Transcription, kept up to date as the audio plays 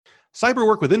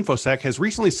Cyberwork with InfoSec has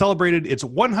recently celebrated its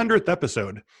 100th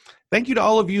episode. Thank you to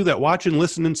all of you that watch and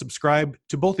listen and subscribe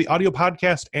to both the audio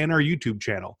podcast and our YouTube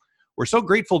channel. We're so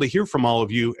grateful to hear from all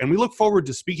of you, and we look forward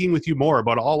to speaking with you more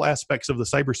about all aspects of the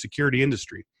cybersecurity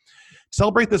industry. To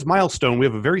celebrate this milestone, we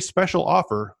have a very special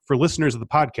offer for listeners of the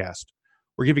podcast.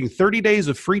 We're giving 30 days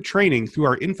of free training through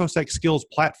our InfoSec Skills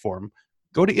platform.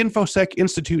 Go to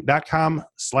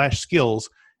infosecinstitute.com/skills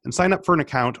and sign up for an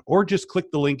account, or just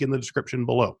click the link in the description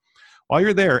below. While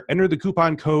you're there, enter the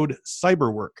coupon code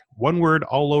CYBERWORK, one word,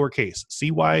 all lowercase,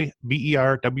 CYBERWORK,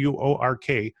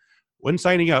 when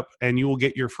signing up, and you will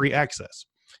get your free access.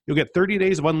 You'll get 30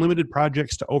 days of unlimited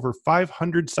projects to over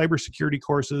 500 cybersecurity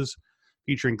courses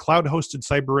featuring cloud-hosted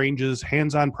cyber ranges,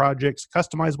 hands-on projects,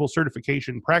 customizable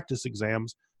certification, practice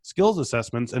exams, skills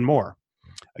assessments, and more.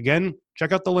 Again,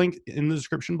 check out the link in the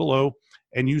description below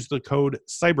and use the code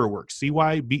CYBERWORK,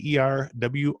 CYBERWORK,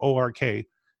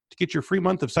 to get your free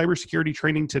month of cybersecurity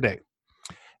training today.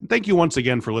 And thank you once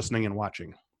again for listening and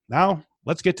watching. Now,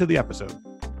 let's get to the episode.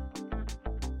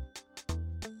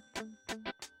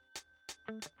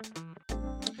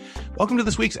 Welcome to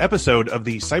this week's episode of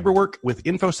the Cyberwork with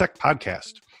InfoSec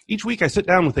podcast. Each week I sit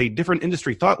down with a different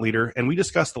industry thought leader and we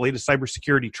discuss the latest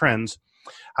cybersecurity trends,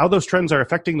 how those trends are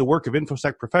affecting the work of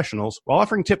InfoSec professionals, while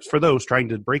offering tips for those trying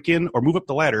to break in or move up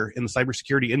the ladder in the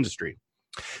cybersecurity industry.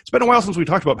 It's been a while since we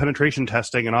talked about penetration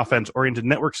testing and offense-oriented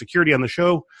network security on the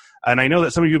show, and I know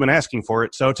that some of you have been asking for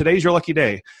it, so today's your lucky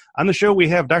day. On the show, we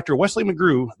have Dr. Wesley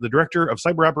McGrew, the Director of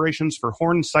Cyber Operations for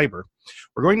Horn Cyber.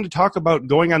 We're going to talk about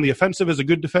going on the offensive as a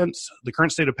good defense, the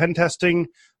current state of pen testing,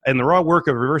 and the raw work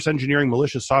of reverse engineering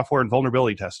malicious software and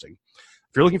vulnerability testing.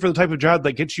 If you're looking for the type of job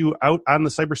that gets you out on the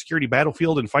cybersecurity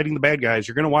battlefield and fighting the bad guys,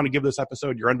 you're going to want to give this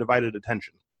episode your undivided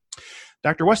attention.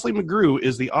 Dr. Wesley McGrew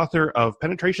is the author of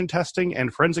Penetration Testing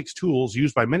and Forensics Tools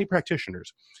Used by Many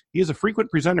Practitioners. He is a frequent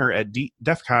presenter at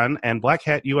DEF CON and Black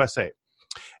Hat USA.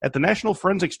 At the National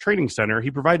Forensics Training Center,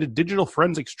 he provided digital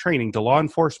forensics training to law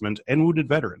enforcement and wounded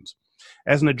veterans.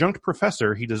 As an adjunct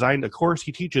professor, he designed a course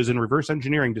he teaches in reverse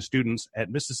engineering to students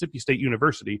at Mississippi State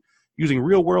University using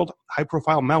real-world,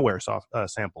 high-profile malware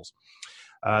samples.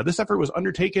 This effort was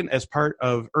undertaken as part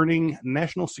of earning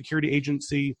National Security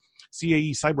Agency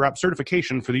CAE CyberOps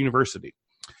certification for the university.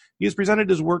 He has presented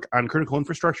his work on critical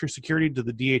infrastructure security to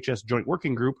the DHS Joint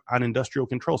Working Group on industrial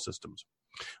control systems.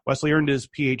 Wesley earned his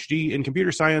PhD in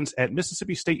computer science at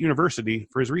Mississippi State University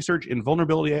for his research in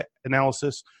vulnerability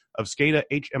analysis of SCADA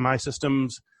HMI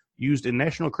systems used in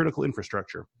national critical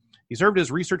infrastructure. He served as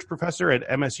research professor at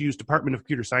MSU's Department of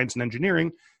Computer Science and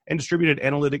Engineering and Distributed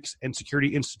Analytics and Security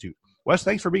Institute. Wes,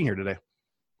 thanks for being here today.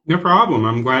 No problem.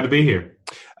 I'm glad to be here.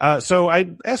 So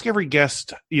I ask every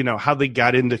guest, how they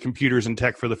got into computers and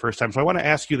tech for the first time. So I want to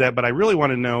ask you that, but I really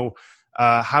want to know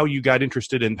how you got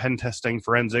interested in pen testing,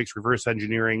 forensics, reverse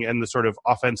engineering, and the sort of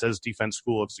offense as defense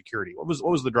school of security. What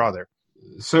was the draw there?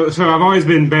 So I've always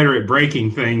been better at breaking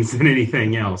things than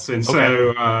anything else, and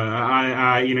so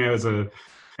I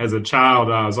as a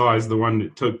child, I was always the one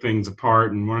that took things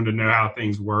apart and wanted to know how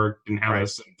things worked and how to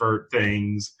subvert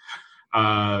things.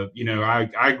 I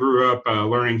grew up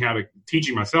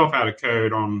teaching myself how to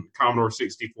code on Commodore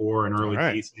 64 and early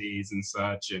PCs and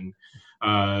such. And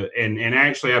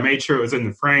actually I made sure it was in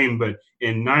the frame, but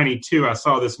in 92, I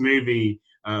saw this movie,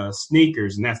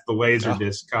 Sneakers, and that's the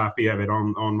Laserdisc copy of it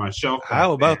on my shelf.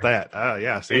 How about that?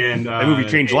 Yeah. And that movie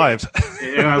changed lives.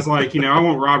 And I was like, I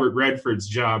want Robert Redford's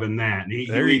job in that. And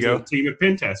he leads a team of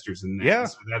pen testers in that. Yeah.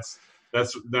 So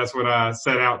that's what I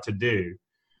set out to do.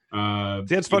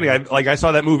 It's funny. I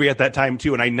saw that movie at that time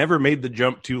too, and I never made the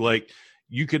jump to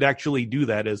you could actually do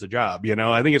that as a job.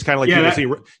 I think it's kind of like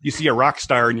you see a rock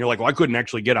star and you're like, well, I couldn't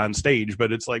actually get on stage,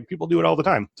 but it's like people do it all the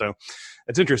time. So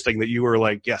it's interesting that you were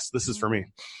like, yes, this is for me.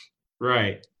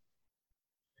 Right.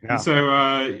 Yeah.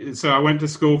 So I went to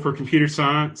school for computer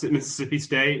science at Mississippi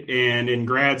State, and in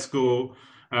grad school,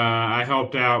 I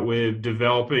helped out with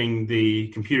developing the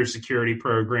computer security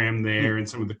program there and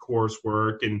some of the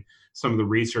coursework and some of the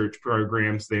research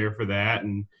programs there for that,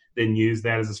 and then use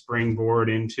that as a springboard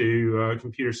into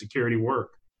computer security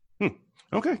work.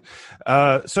 Okay.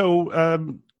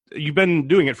 So you've been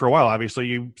doing it for a while. Obviously,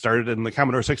 you started in the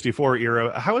Commodore 64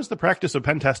 era. How has the practice of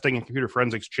pen testing and computer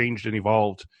forensics changed and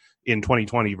evolved in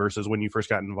 2020 versus when you first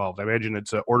got involved? I imagine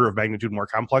it's an order of magnitude more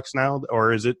complex now,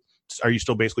 or are you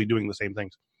still basically doing the same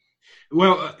things?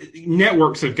 Well,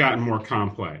 networks have gotten more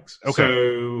complex. Okay.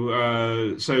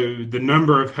 So the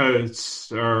number of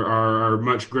hosts are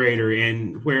much greater,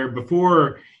 and where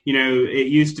before, it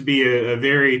used to be a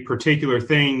very particular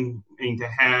thing to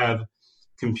have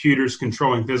computers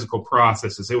controlling physical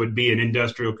processes. It would be an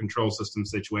industrial control system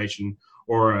situation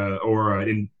or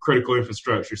a critical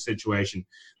infrastructure situation.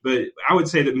 But I would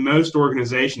say that most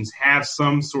organizations have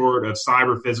some sort of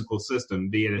cyber physical system,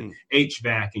 be it an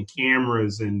HVAC and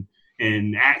cameras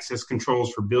and access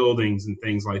controls for buildings and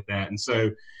things like that. And so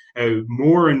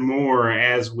more and more,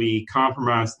 as we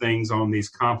compromise things on these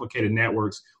complicated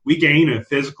networks, we gain a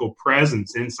physical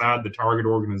presence inside the target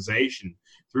organization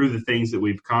through the things that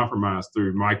we've compromised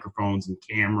through microphones and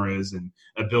cameras and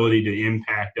ability to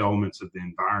impact elements of the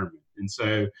environment. And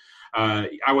so I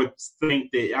would say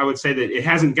that it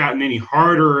hasn't gotten any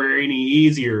harder or any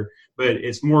easier, but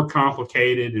it's more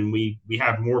complicated, and we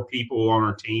have more people on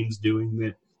our teams doing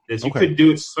that. You could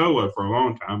do it solo for a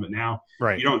long time, but now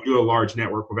you don't do a large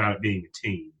network without it being a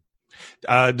team.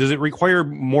 Does it require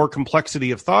more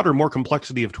complexity of thought or more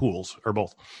complexity of tools, or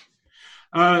both?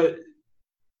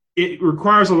 It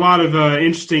requires a lot of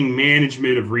interesting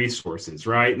management of resources,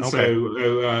 right? And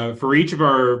so for each of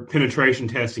our penetration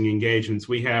testing engagements,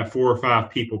 we have 4 or 5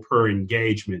 people per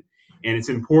engagement. And it's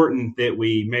important that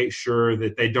we make sure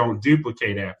that they don't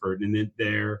duplicate effort and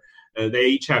that they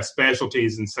each have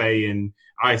specialties in, say, in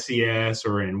ICS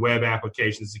or in web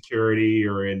application security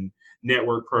or in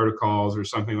network protocols or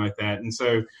something like that. And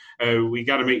so we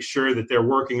got to make sure that they're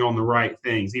working on the right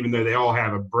things, even though they all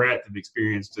have a breadth of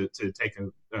experience to take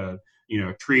a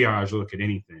triage look at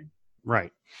anything.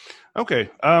 Right. Okay.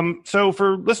 So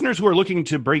for listeners who are looking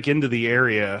to break into the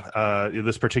area,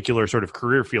 this particular sort of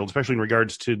career field, especially in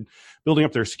regards to building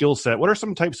up their skill set, what are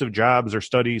some types of jobs or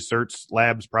studies, certs,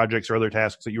 labs, projects, or other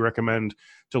tasks that you recommend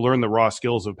to learn the raw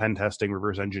skills of pen testing,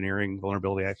 reverse engineering,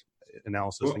 vulnerability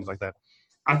analysis, things like that?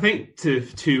 I think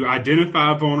to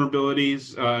identify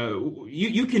vulnerabilities,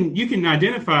 you can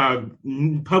identify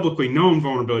publicly known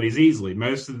vulnerabilities easily.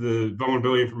 Most of the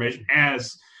vulnerability information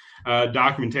has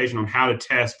documentation on how to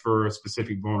test for a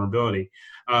specific vulnerability.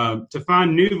 To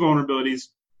find new vulnerabilities,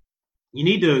 you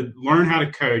need to learn how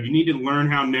to code. You need to learn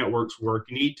how networks work.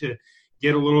 You need to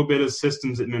get a little bit of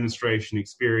systems administration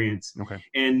experience. Okay.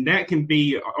 And that can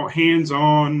be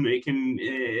hands-on. It can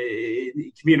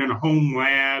be in a home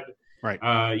lab. Right.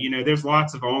 There's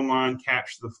lots of online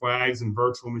capture the flags and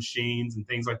virtual machines and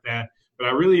things like that. But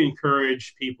I really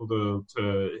encourage people who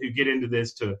get into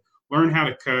this to learn how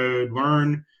to code,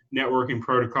 learn networking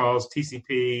protocols,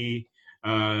 TCP,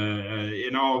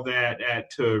 and all of that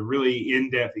to a really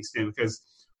in-depth extent. Because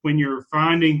when you're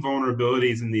finding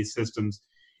vulnerabilities in these systems,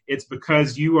 it's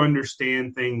because you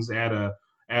understand things at a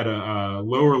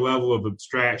lower level of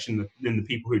abstraction than the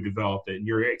people who developed it, and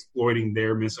you're exploiting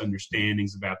their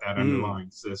misunderstandings about that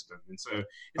underlying system. And so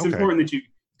it's important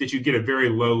that you get a very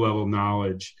low level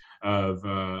knowledge of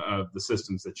the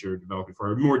systems that you're developing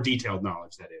for, more detailed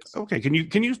knowledge, that is. Okay. Can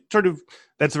you sort of,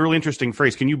 that's a really interesting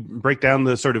phrase. Can you break down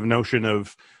the sort of notion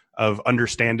of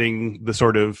understanding the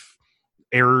sort of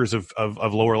errors of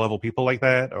lower level people like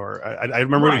that? Or I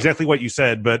remember exactly what you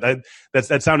said, but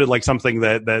that sounded like something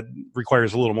that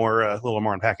requires a little more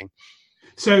unpacking.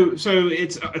 So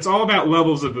it's all about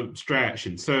levels of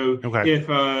abstraction. So if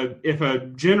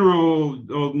a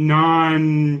general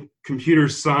non-computer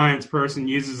science person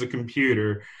uses a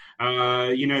computer,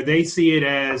 they see it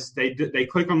as they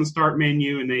click on the start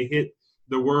menu and they hit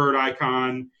the word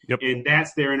icon, and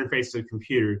that's their interface to the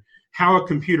computer. How a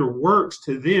computer works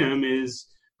to them is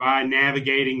by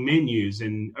navigating menus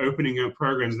and opening up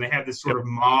programs. And they have this sort of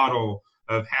model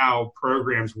of how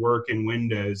programs work in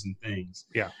Windows and things.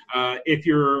 Yeah. If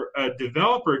you're a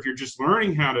developer, if you're just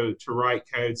learning how to write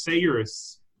code, say you're a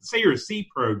C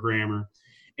programmer,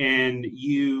 and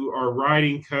you are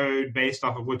writing code based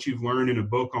off of what you've learned in a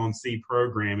book on C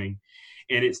programming,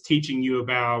 and it's teaching you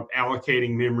about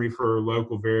allocating memory for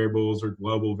local variables or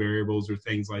global variables or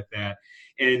things like that,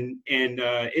 and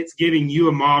it's giving you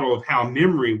a model of how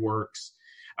memory works.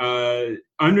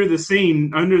 Under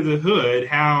the hood,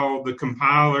 how the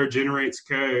compiler generates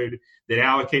code that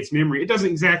allocates memory, it doesn't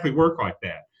exactly work like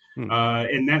that.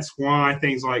 And that's why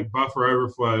things like buffer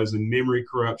overflows and memory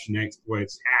corruption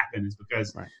exploits happen, is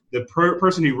because the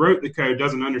person who wrote the code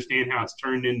doesn't understand how it's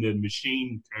turned into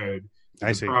machine code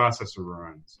that the processor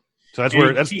runs. So that's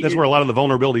where a lot of the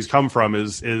vulnerabilities come from,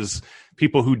 is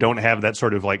people who don't have that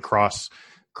sort of like cross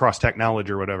tech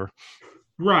knowledge or whatever.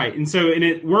 Right. And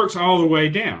it works all the way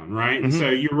down, right? And so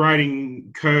you're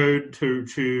writing code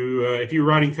if you're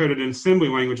writing code at an assembly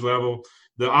language level,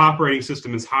 the operating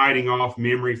system is hiding off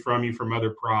memory from you from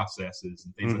other processes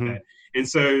and things like that. And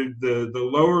so the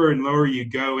lower and lower you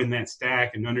go in that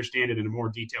stack and understand it in a more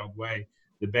detailed way,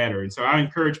 the better. And so I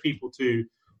encourage people to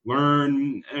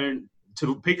learn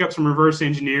to pick up some reverse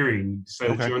engineering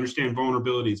so that you understand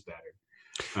vulnerabilities better.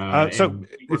 So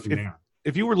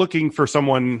if you were looking for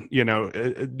someone,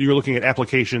 you're looking at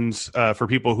applications for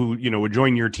people who, would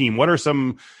join your team, what are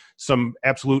some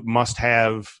absolute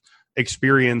must-have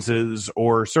experiences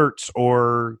or certs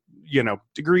or,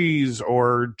 degrees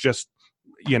or just,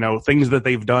 things that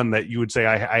they've done that you would say,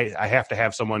 I have to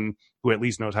have someone who at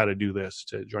least knows how to do this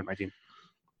to join my team?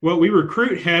 Well, we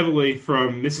recruit heavily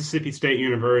from Mississippi State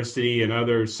University and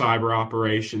other cyber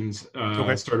operations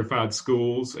certified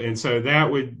schools. And so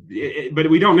but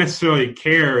we don't necessarily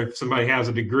care if somebody has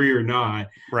a degree or not,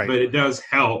 right. But it does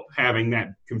help having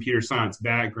that computer science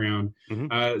background.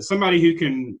 Mm-hmm. Somebody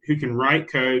who can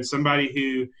write code, somebody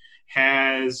who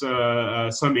has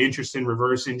some interest in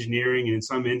reverse engineering and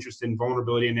some interest in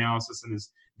vulnerability analysis and has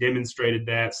demonstrated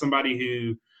that, somebody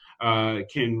who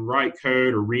can write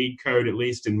code or read code at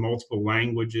least in multiple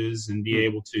languages and be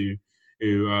able to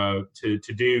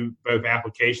do both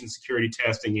application security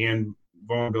testing and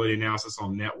vulnerability analysis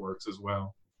on networks as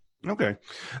well. Okay.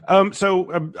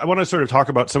 So I want to sort of talk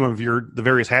about some of the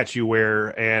various hats you wear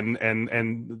and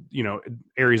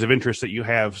areas of interest that you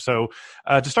have. So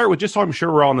to start with, just so I'm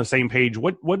sure we're all on the same page,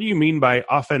 what do you mean by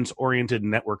offense-oriented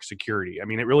network security? I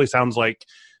mean, it really sounds like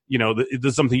this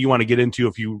is something you want to get into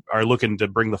if you are looking to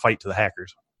bring the fight to the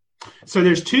hackers. So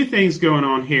there's two things going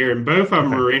on here, and both of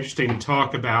them are interesting to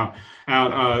talk about.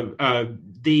 What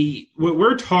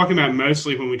we're talking about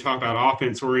mostly when we talk about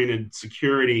offense-oriented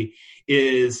security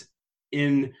is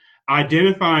in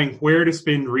identifying where to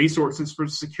spend resources for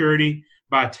security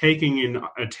by taking an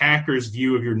attacker's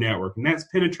view of your network. And that's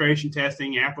penetration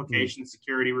testing, application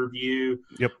security review,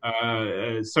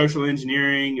 social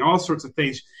engineering, all sorts of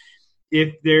things.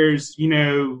 If there's,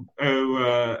 1,000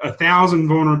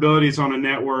 vulnerabilities on a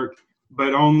network,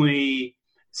 but only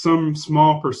some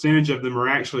small percentage of them are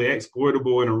actually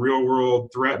exploitable in a real-world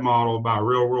threat model by a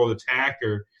real-world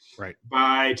attacker, right?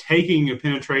 By taking a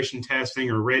penetration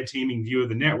testing or red teaming view of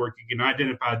the network, you can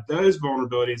identify those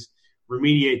vulnerabilities,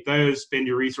 remediate those, spend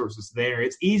your resources there.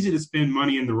 It's easy to spend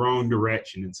money in the wrong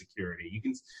direction in security. You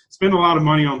can spend a lot of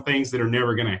money on things that are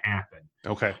never going to happen.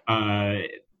 Okay.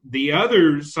 The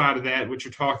other side of that, what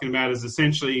you're talking about, is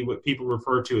essentially what people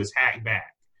refer to as hack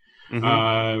back,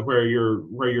 where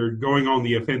you're going on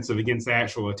the offensive against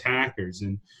actual attackers.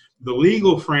 And the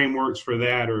legal frameworks for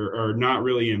that are not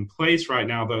really in place right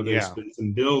now, though there's been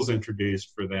some bills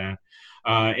introduced for that.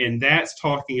 And that's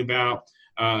talking about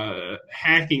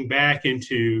hacking back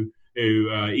into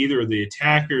either the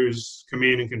attacker's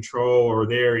command and control or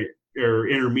their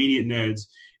intermediate nodes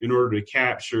in order to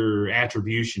capture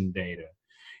attribution data.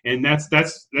 And that's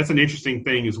an interesting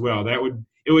thing as well.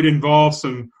 It would involve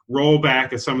some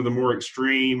rollback of some of the more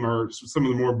extreme or some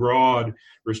of the more broad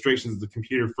restrictions of the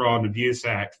Computer Fraud and Abuse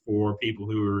Act for people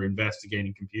who are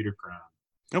investigating computer crime.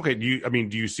 Okay.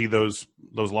 Do you see those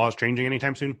laws changing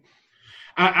anytime soon?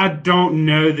 I don't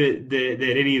know that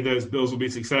any of those bills will be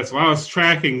successful. I was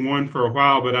tracking one for a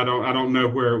while, but I don't know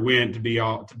where it went, to be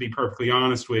perfectly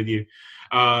honest with you.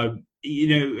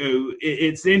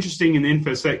 It's interesting in the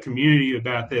InfoSec community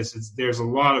about this. There's a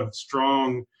lot of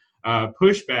strong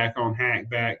pushback on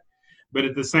hackback, but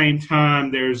at the same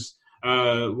time, there's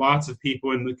lots of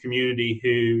people in the community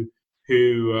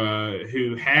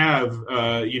who have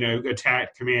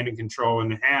attacked command and control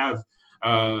and have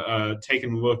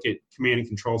taken a look at command and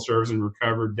control servers and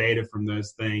recovered data from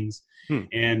those things,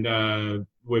 and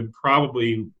would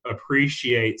probably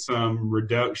appreciate some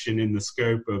reduction in the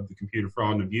scope of the Computer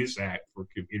Fraud and Abuse Act for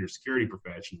computer security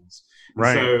professionals.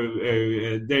 Right.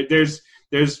 So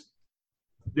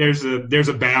there's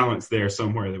a balance there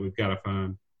somewhere that we've got to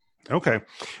find. Okay.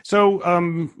 So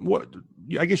I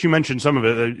guess you mentioned some of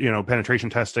it, penetration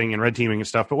testing and red teaming and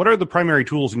stuff, but what are the primary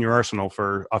tools in your arsenal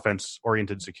for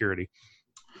offense-oriented security?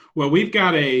 Well, we've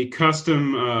got a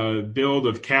custom build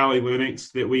of Kali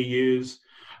Linux that we use.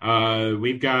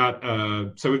 We've got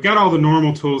all the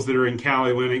normal tools that are in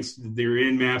Kali Linux, your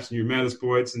Nmaps and your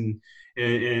Metasploits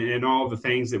and all the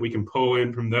things that we can pull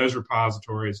in from those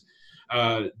repositories.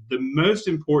 The most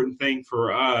important thing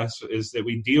for us is that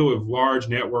we deal with large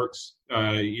networks,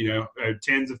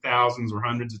 tens of thousands or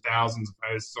hundreds of thousands of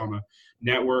hosts on a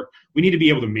network. We need to be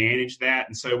able to manage that.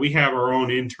 And so we have our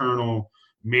own internal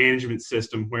management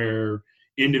system where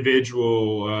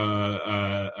individual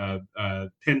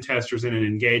pen testers in an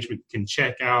engagement can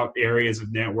check out areas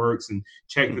of networks and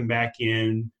check them back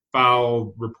in,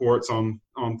 file reports on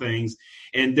things.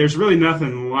 And there's really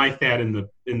nothing like that in the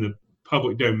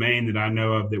public domain that I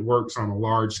know of that works on a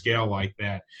large scale like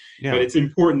that. Yeah. But it's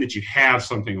important that you have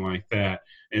something like that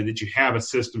and that you have a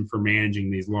system for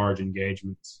managing these large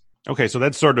engagements. Okay, so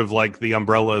that's sort of like the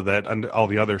umbrella that all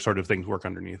the other sort of things work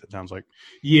underneath, it sounds like.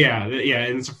 Yeah,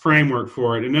 and it's a framework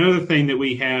for it. And another thing that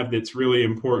we have that's really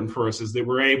important for us is that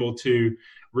we're able to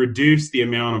reduce the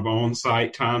amount of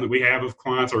on-site time that we have of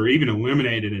clients, or even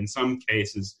eliminate it in some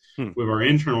cases with our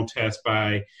internal tests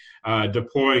by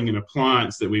deploying an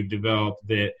appliance that we've developed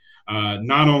that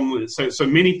not only so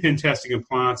many pen testing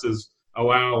appliances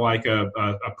allow like a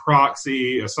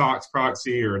proxy, a SOX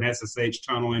proxy, or an SSH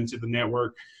tunnel into the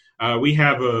network. We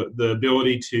have the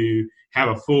ability to have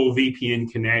a full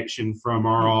VPN connection from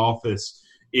our office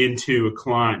into a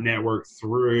client network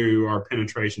through our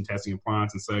penetration testing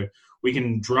appliance. And so we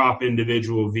can drop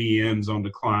individual VMs onto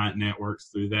client networks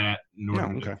through that in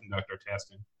order to conduct our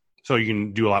testing. So you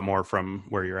can do a lot more from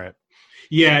where you're at.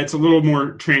 Yeah, it's a little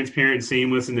more transparent and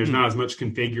seamless, and there's not as much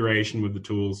configuration with the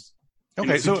tools. Okay,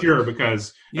 and it's secure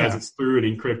because as it's through an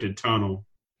encrypted tunnel.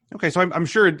 Okay, so I'm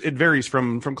sure it varies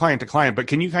from client to client, but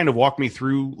can you kind of walk me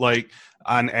through, like,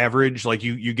 on average, like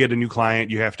you get a new client,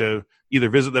 you have to either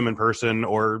visit them in person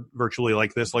or virtually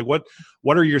like this. Like what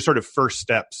are your sort of first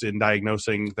steps in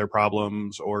diagnosing their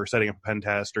problems or setting up a pen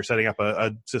test or setting up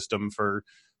a system for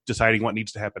deciding what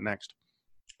needs to happen next?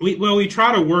 We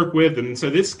try to work with them. So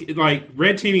this, like,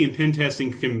 red teaming and pen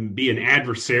testing can be an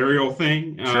adversarial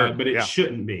thing, but it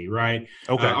shouldn't be, right?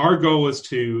 Okay. Our goal is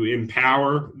to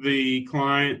empower the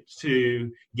client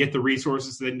to get the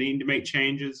resources they need to make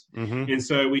changes. Mm-hmm. And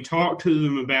so we talk to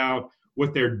them about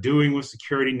what they're doing with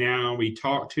security now. We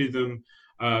talk to them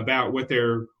about what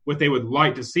they would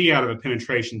like to see out of a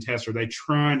penetration test. Are they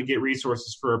trying to get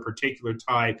resources for a particular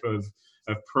type of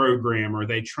program? Are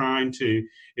they trying to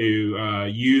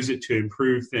use it to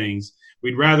improve things?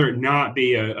 We'd rather it not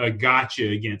be a gotcha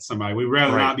against somebody. We'd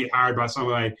rather not be hired by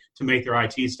somebody to make their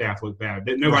IT staff look bad.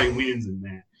 Nobody wins in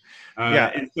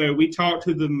that. And so we talk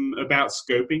to them about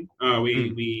scoping.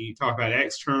 We talk about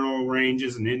external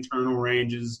ranges and internal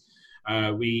ranges.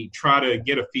 We try to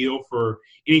get a feel for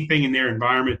anything in their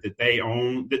environment that they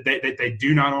own, that they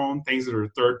do not own, things that are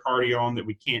third party owned that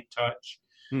we can't touch.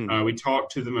 We talk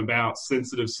to them about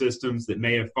sensitive systems that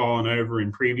may have fallen over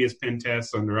in previous pen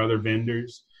tests under other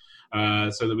vendors,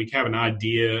 so that we have an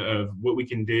idea of what we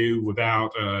can do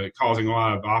without causing a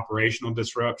lot of operational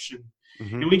disruption.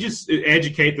 Mm-hmm. And we just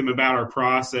educate them about our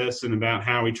process and about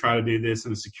how we try to do this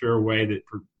in a secure way that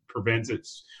prevents it.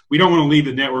 We don't want to leave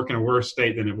the network in a worse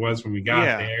state than it was when we got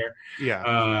there.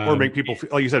 Yeah. Or make people,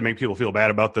 like you said, make people feel bad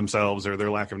about themselves or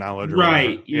their lack of knowledge. Or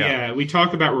right. Yeah. We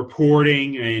talk about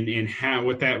reporting and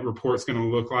what that report's going to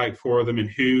look like for them and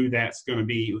who that's going to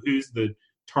be, who's the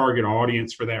target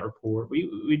audience for that report.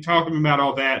 We talk to them about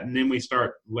all that, and then we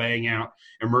start laying out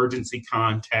emergency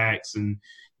contacts and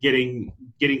getting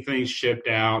things shipped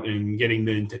out and getting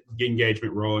the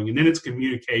engagement rolling. And then it's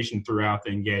communication throughout the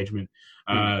engagement,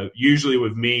 usually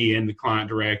with me and the client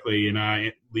directly, and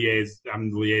I'm the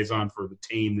liaison for the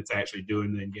team that's actually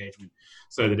doing the engagement,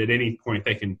 so that at any point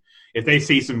they can, if they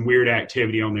see some weird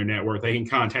activity on their network, they can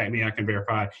contact me. I can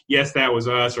verify, yes, that was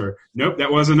us, or nope,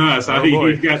 that wasn't us. I think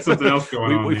we've got something else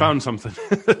going on. We found something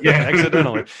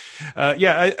accidentally.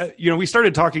 We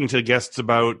started talking to guests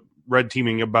about red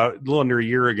teaming about a little under a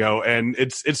year ago, and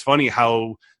it's funny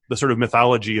how the sort of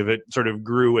mythology of it sort of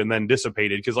grew and then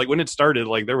dissipated, because like when it started,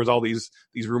 like there was all these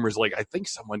rumors, like I think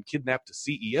someone kidnapped a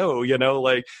CEO,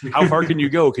 like how far can you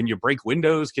go? Can you break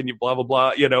windows? Can you blah blah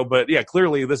blah? But yeah,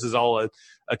 clearly this is all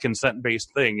a consent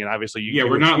based thing, and obviously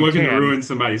we're not looking to ruin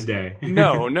somebody's day.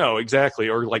 no, exactly,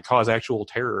 or like cause actual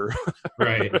terror.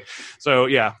 Right. So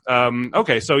yeah,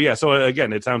 okay, so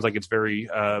again, it sounds like it's very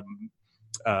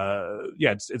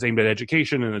it's aimed at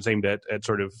education, and it's aimed at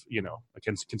sort of a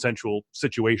consensual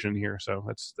situation here. So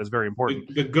that's very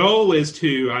important. The goal is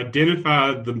to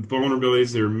identify the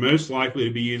vulnerabilities that are most likely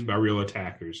to be used by real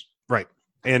attackers. Right.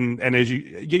 And as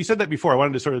you said that before, I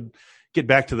wanted to sort of get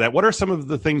back to that. What are some of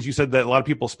the things you said that a lot of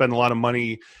people spend a lot of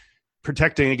money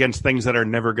protecting against things that are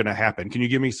never going to happen? Can you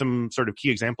give me some sort of key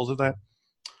examples of that?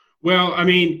 Well, I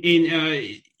mean,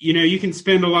 you can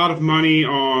spend a lot of money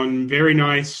on very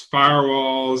nice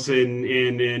firewalls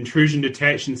and intrusion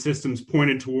detection systems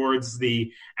pointed towards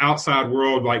the outside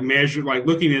world, like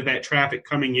looking at that traffic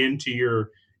coming into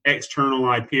your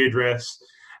external IP address.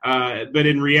 But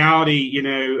in reality,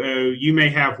 you may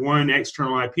have one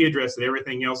external IP address that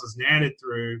everything else is natted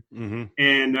through, mm-hmm.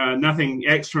 and nothing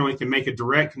externally can make a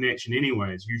direct connection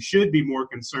anyways. You should be more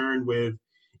concerned with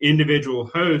individual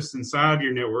hosts inside of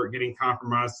your network getting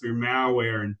compromised through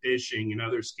malware and phishing and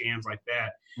other scams like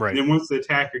that. Right. And then once the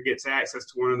attacker gets access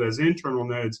to one of those internal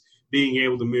nodes, being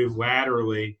able to move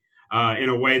laterally in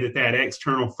a way that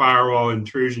external firewall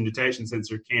intrusion detection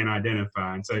sensor can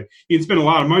identify. And so you can spend a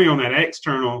lot of money on that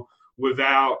external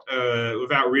without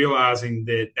realizing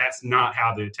that that's not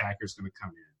how the attacker is going to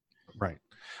come in. Right.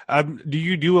 Do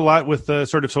you do a lot with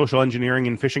sort of social engineering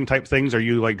and phishing type things? Are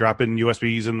you like dropping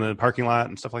USBs in the parking lot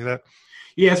and stuff like that?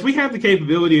 Yes, we have the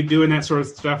capability of doing that sort of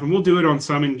stuff, and we'll do it on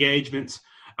some engagements.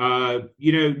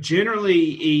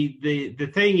 Generally,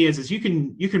 the thing is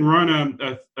you can run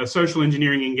a social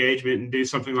engineering engagement and do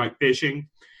something like phishing,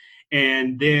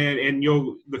 and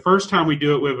the first time we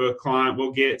do it with a client,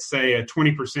 we'll get, say, a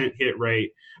 20% hit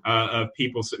rate of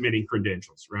people submitting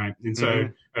credentials, right? And so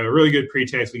a really good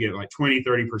pretext, we get like 20,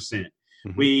 30%.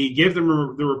 Mm-hmm. We give them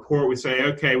the report. We say,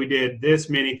 okay, we did this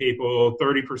many people,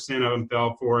 30% of them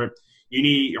fell for it.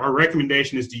 Our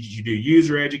recommendation is, did you do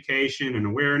user education and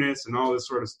awareness and all this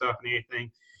sort of stuff and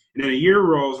anything? And then a year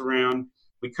rolls around,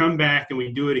 we come back and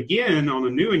we do it again on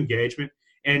a new engagement,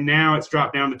 and now it's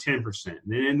dropped down to 10%. And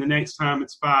then the next time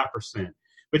it's 5%.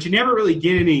 But you never really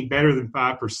get any better than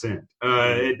 5%.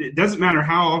 It doesn't matter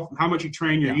how much you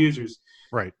train your users.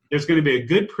 Right. There's going to be a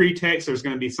good pretext. There's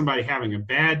going to be somebody having a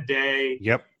bad day.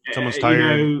 Yep. Someone's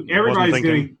tired. Everybody's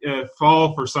going to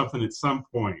fall for something at some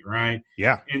point, right?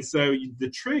 Yeah. And so the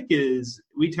trick is,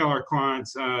 we tell our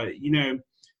clients, the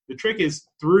trick is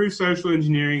through social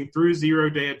engineering, through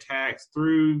zero-day attacks,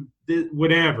 through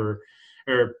whatever,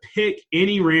 or pick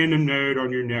any random node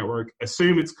on your network,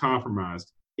 assume it's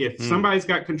compromised. If somebody's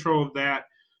got control of that,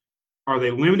 are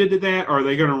they limited to that, or are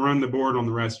they going to run the board on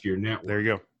the rest of your network? There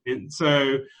you go. And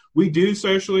so we do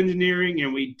social engineering,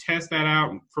 and we test that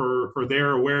out for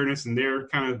their awareness and their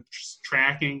kind of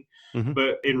tracking. Mm-hmm.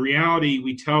 But in reality,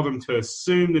 we tell them to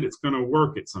assume that it's going to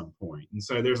work at some point. And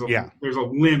so there's a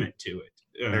limit to it.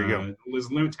 There you go. There's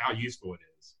a limit to how useful it is.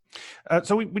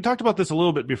 So we talked about this a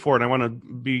little bit before, and I want to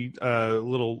be a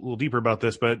little deeper about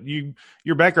this. But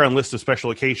your background list of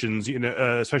specializations,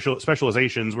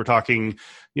 specializations. We're talking,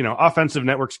 offensive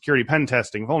network security, pen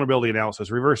testing, vulnerability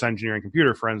analysis, reverse engineering,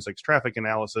 computer forensics, traffic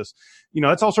analysis.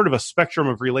 It's all sort of a spectrum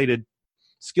of related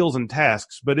skills and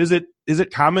tasks. But is it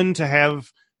common to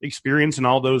have experience in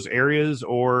all those areas,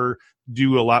 or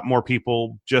do a lot more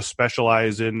people just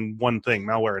specialize in one thing,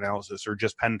 malware analysis, or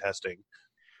just pen testing?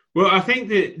 Well, I think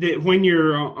that when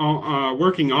you're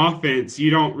working offense,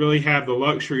 you don't really have the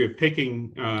luxury of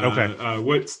picking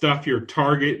what stuff your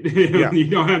target. You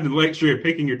don't have the luxury of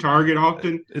picking your target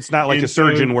often. It's not like a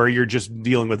surgeon where you're just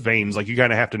dealing with veins. Like, you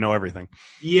kind of have to know everything.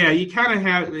 Yeah, you kind of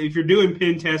have. If you're doing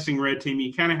pen testing, red team,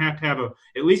 you kind of have to have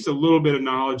at least a little bit of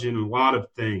knowledge in a lot of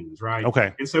things, right?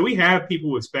 Okay. And so we have people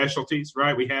with specialties,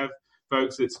 right? We have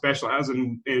folks that specialize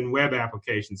in web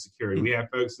application security. Mm-hmm. We have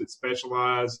folks that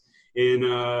specialize in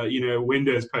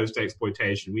Windows post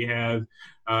exploitation. We have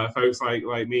folks like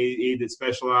me that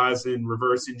specialize in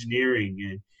reverse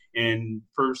engineering, and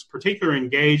for particular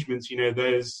engagements,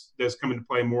 those come into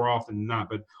play more often than not.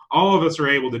 But all of us are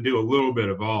able to do a little bit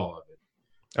of all of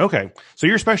it. Okay, so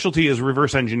your specialty is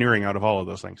reverse engineering out of all of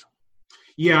those things.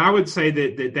 Yeah, I would say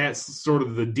that's sort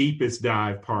of the deepest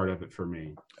dive part of it for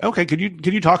me. Okay, could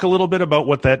you talk a little bit about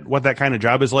what that kind of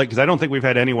job is like? Because I don't think we've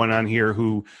had anyone on here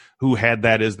who had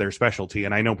that as their specialty,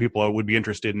 and I know people would be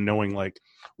interested in knowing, like,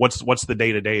 what's the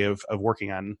day to day of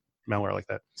working on malware like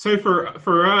that. So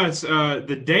for us,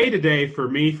 the day to day for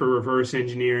me for reverse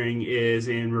engineering is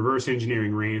in reverse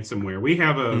engineering ransomware. We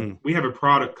have a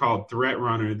product called Threat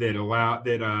Runner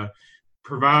that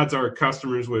provides our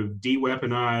customers with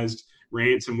de-weaponized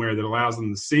ransomware that allows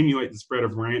them to simulate the spread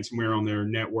of ransomware on their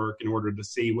network in order to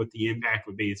see what the impact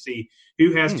would be, to see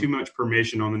who has too much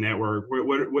permission on the network,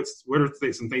 what are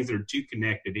some things that are too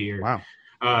connected here. Wow.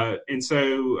 And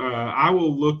so I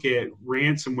will look at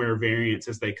ransomware variants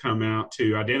as they come out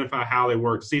to identify how they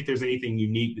work, to see if there's anything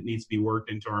unique that needs to be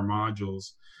worked into our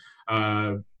modules.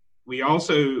 We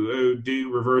also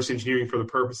do reverse engineering for the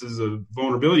purposes of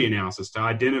vulnerability analysis to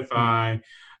identify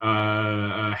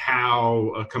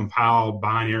how a compiled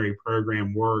binary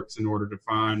program works in order to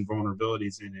find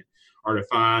vulnerabilities in it, or to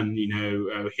find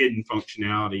hidden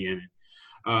functionality in it.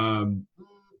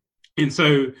 And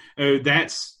so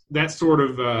that's sort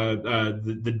of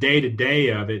the day-to-day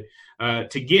of it.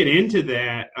 To get into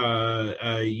that,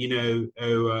 I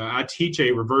teach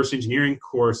a reverse engineering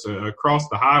course across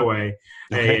the highway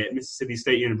at Mississippi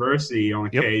State University on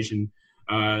occasion,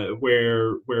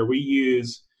 where we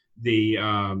use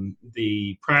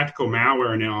the practical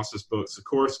malware analysis book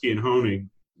Sikorsky and Honig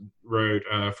wrote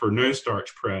for No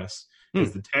Starch Press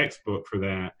as the textbook for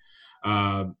that.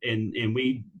 And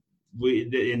we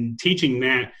in teaching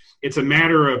that, it's a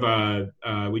matter of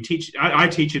I teach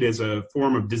it as a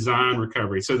form of design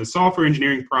recovery. So the software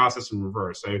engineering process in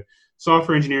reverse. So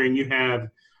software engineering, you have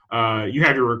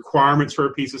your requirements for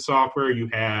a piece of software, you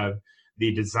have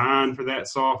the design for that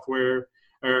software,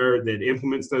 that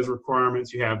implements those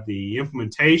requirements. You have the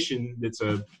implementation that's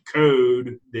a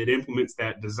code that implements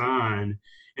that design,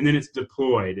 and then it's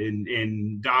deployed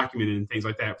and documented and things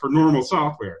like that for normal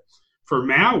software. For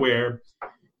malware,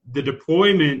 the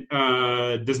deployment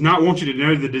does not want you to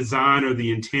know the design or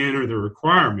the intent or the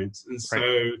requirements. And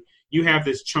so you have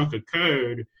this chunk of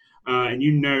code and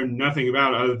you know nothing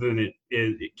about it other than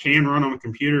it can run on a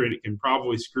computer and it can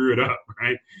probably screw it up,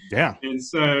 right? Yeah. And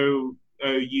so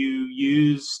you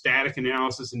use static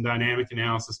analysis and dynamic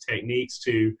analysis techniques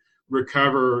to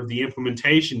recover the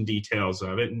implementation details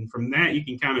of it. And from that, you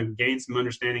can kind of gain some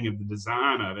understanding of the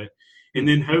design of it. And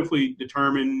then hopefully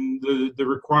determine the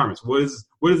requirements. What is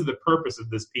the purpose of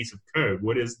this piece of code?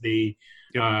 What is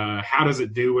how does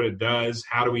it do what it does?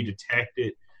 How do we detect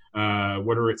it?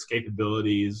 What are its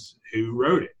capabilities? Who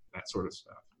wrote it? That sort of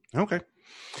stuff. Okay.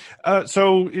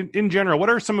 So in general, what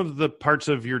are some of the parts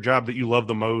of your job that you love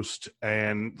the most?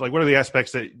 And like, what are the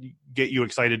aspects that get you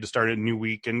excited to start a new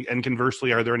week? And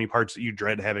conversely, are there any parts that you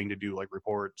dread having to do, like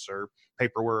reports or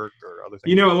paperwork or other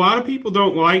things? A lot of people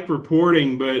don't like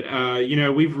reporting, but,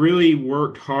 we've really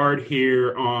worked hard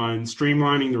here on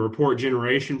streamlining the report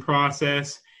generation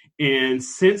process. And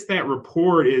since that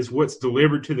report is what's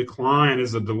delivered to the client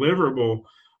as a deliverable,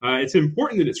 it's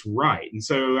important that it's right. And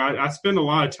so I spend a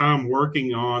lot of time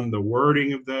working on the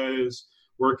wording of those,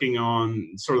 working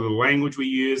on sort of the language we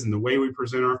use and the way we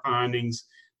present our findings,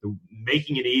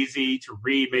 making it easy to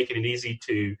read, making it easy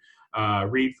to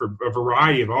read for a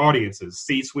variety of audiences,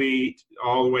 C-suite,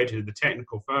 all the way to the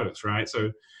technical folks, right?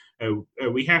 So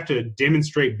we have to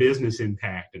demonstrate business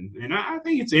impact. And I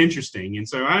think it's interesting. And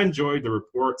so I enjoyed the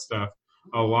report stuff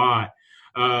a lot.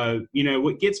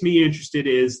 What gets me interested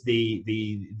is the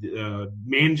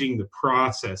managing the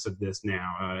process of this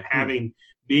now,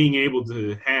 being able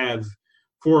to have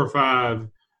 4 or 5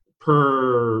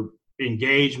 per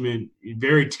engagement,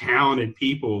 very talented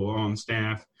people on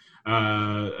staff,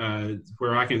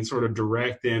 where I can sort of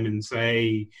direct them and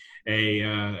say,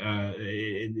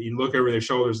 you look over their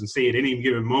shoulders and see at any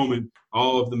given moment,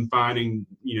 all of them finding,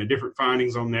 different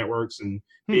findings on networks and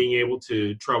being able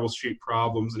to troubleshoot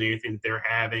problems and anything that they're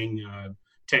having,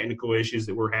 technical issues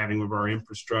that we're having with our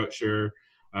infrastructure,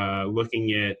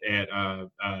 looking at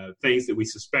things that we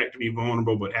suspect to be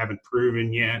vulnerable but haven't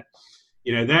proven yet.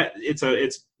 That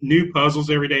it's new puzzles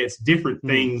every day. It's different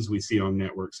things we see on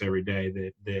networks every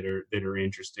day that are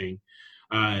interesting,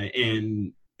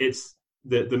 and it's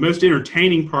the most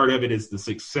entertaining part of it is the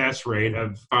success rate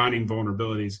of finding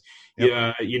vulnerabilities.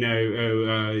 Yep.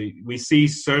 We see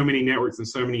so many networks and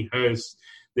so many hosts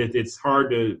that it's hard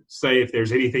to say if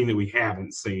there's anything that we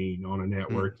haven't seen on a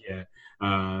network yet.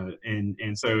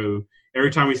 And so every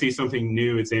time we see something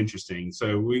new, it's interesting.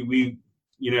 So we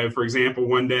for example,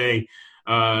 one day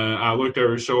I looked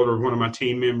over his shoulder of one of my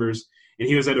team members, and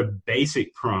he was at a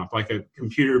basic prompt, like a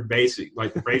computer basic,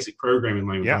 like the basic programming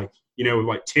language, with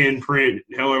like 10 print,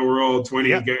 hello world, 20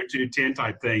 go to 10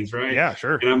 type things, right? Yeah,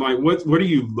 sure. And I'm like, what are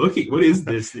you looking? What is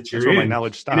this that you're That's where in? my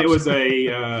knowledge stops. And it was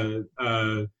a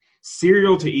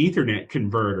serial to Ethernet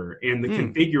converter, and the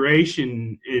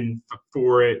configuration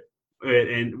for it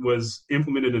and was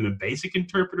implemented in a BASIC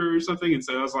interpreter or something. And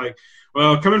so I was like,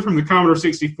 well, coming from the Commodore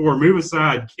 64, move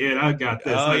aside, kid. I got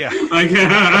this.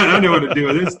 I know what to do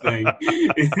with this thing.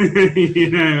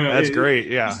 That's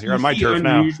great. Yeah, you're on my turf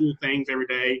now. Unusual things every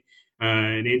day,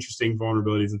 and interesting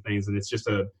vulnerabilities and things, and it's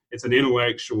an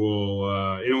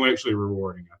intellectually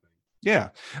rewarding, I think. Yeah.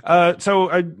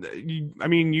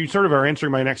 You sort of are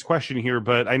answering my next question here,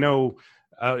 but I know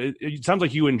it sounds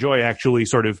like you enjoy actually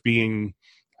sort of being,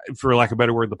 for lack of a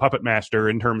better word, the puppet master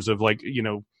in terms of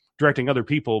directing other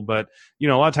people. But, a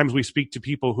lot of times we speak to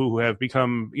people who have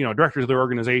become, directors of their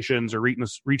organizations or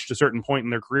reached a certain point in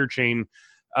their career chain.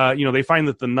 They find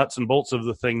that the nuts and bolts of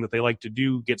the thing that they like to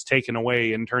do gets taken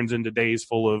away and turns into days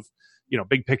full of,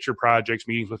 big picture projects,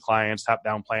 meetings with clients,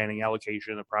 top-down planning,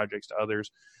 allocation of projects to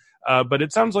others. But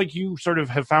it sounds like you sort of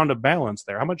have found a balance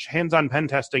there. How much hands-on pen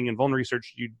testing and vulnerability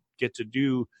research do you get to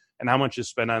do, and how much is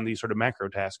spent on these sort of macro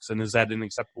tasks? And is that an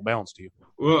acceptable balance to you?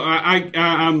 Well,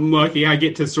 I'm lucky. I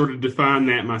get to sort of define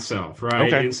that myself,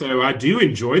 right? Okay. And so I do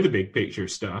enjoy the big picture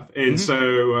stuff. And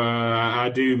so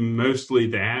I do mostly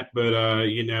that. But,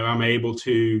 I'm able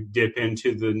to dip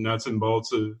into the nuts and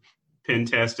bolts of pen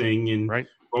testing and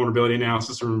vulnerability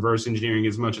analysis and reverse engineering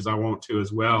as much as I want to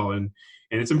as well. And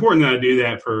it's important that I do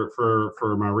that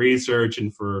for my research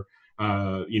and for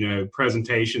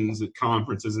presentations at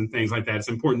conferences and things like that. It's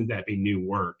important that be new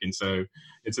work. And so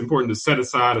it's important to set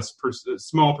aside a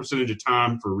small percentage of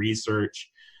time for research,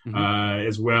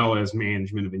 as well as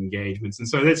management of engagements. And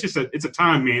so that's it's a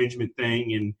time management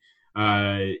thing. And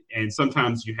and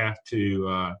sometimes you have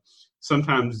to.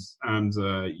 Sometimes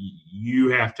you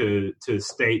have to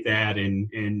state that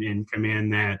and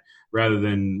command that rather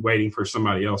than waiting for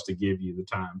somebody else to give you the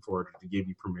time for it, to give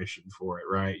you permission for it,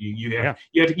 right? You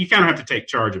kind of have to take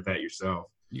charge of that yourself.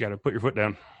 You got to put your foot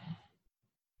down.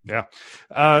 Yeah.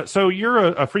 So you're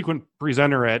a frequent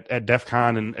presenter at DEF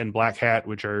CON and Black Hat,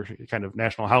 which are kind of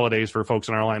national holidays for folks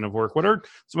in our line of work. What are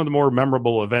some of the more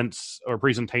memorable events or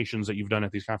presentations that you've done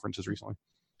at these conferences recently?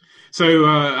 So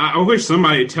I wish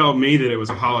somebody would tell me that it was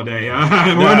a holiday.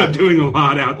 I wound up doing a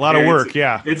lot out there. A lot of work,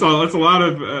 yeah. It's a lot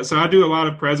of. So I do a lot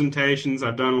of presentations.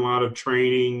 I've done a lot of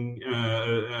training,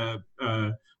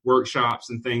 workshops,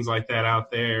 and things like that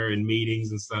out there, and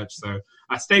meetings and such. So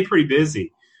I stay pretty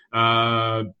busy.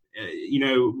 One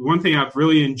thing I've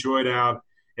really enjoyed out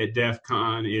at DEF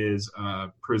CON is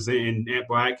presenting at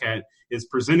Black Hat is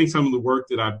presenting some of the work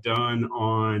that I've done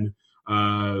on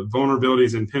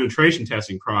vulnerabilities and penetration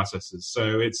testing processes.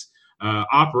 So it's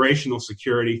operational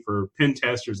security for pen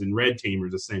testers and red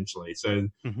teamers, essentially. So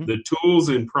the tools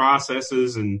and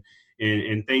processes and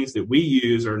things that we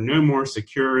use are no more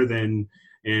secure than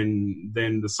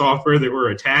the software that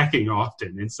we're attacking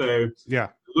often. And so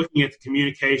looking at the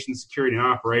communication security and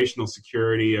operational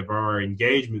security of our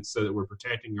engagements so that we're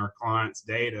protecting our clients'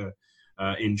 data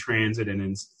in transit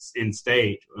and in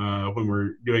state when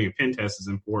we're doing a pen test is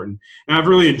important. And I've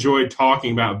really enjoyed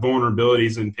talking about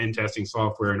vulnerabilities in pen testing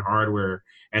software and hardware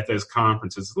at those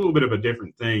conferences. It's a little bit of a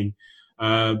different thing.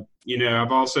 I've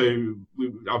also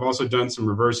done some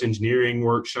reverse engineering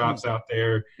workshops out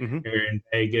there here in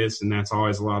Vegas, and that's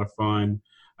always a lot of fun.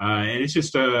 And it's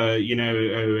just,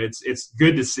 it's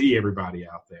good to see everybody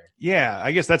out there. Yeah,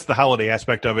 I guess that's the holiday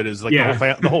aspect of it is like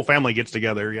the whole family gets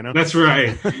together, you know? That's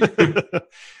right.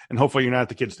 And hopefully you're not at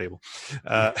the kids' table.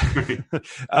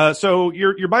 So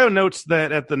your bio notes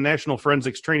that at the National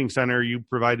Forensics Training Center, you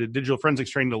provided digital forensics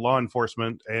training to law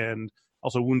enforcement and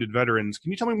also wounded veterans.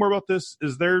 Can you tell me more about this?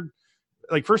 Is there,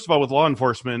 first of all, with law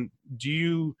enforcement, do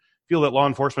you feel that law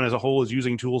enforcement as a whole is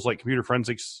using tools like computer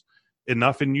forensics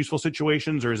enough in useful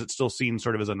situations, or is it still seen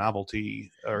sort of as a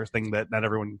novelty or thing that not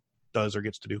everyone does or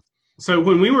gets to do? So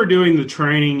when we were doing the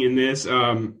training in this,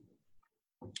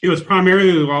 it was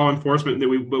primarily law enfortement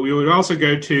but we would also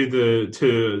go to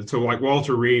like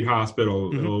Walter Reed Hospital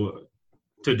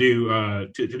to do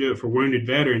it for wounded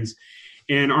veterans,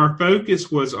 and our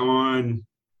focus was on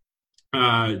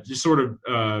just sort of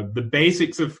the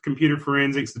basics of computer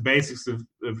forensics, the basics of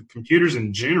computers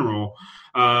in general,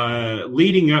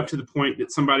 leading up to the point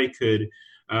that somebody could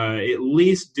at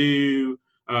least do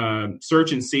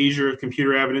search and seizure of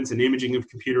computer evidence and imaging of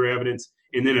computer evidence,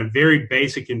 and then a very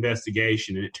basic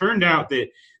investigation. And it turned out that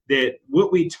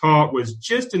what we taught was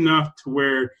just enough to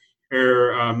where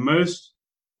most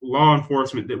law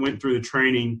enforcement that went through the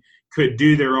training could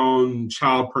do their own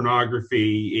child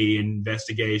pornography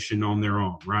investigation on their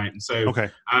own, right? And so,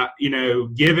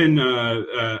 given an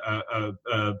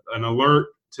alert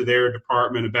to their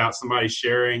department about somebody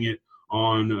sharing it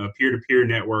on a peer-to-peer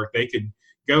network, they could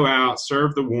go out,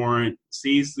 serve the warrant,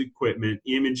 seize the equipment,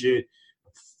 image it,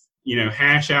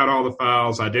 hash out all the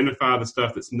files, identify the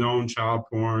stuff that's known child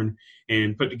porn,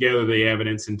 and put together the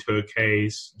evidence into a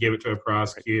case, give it to a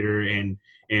prosecutor, and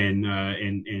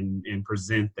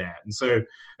present that. And so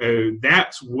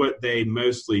that's what they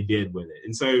mostly did with it.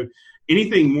 And so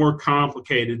anything more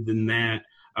complicated than that,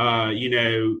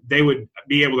 they would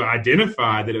be able to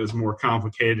identify that it was more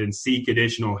complicated and seek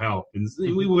additional help. And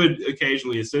we would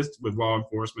occasionally assist with law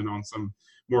enforcement on some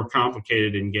more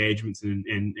complicated engagements and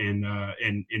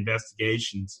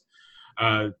investigations.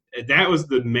 That was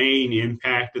the main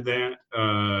impact of that.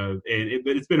 But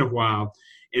it's been a while.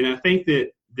 And I think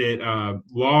that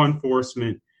law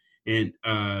enforcement and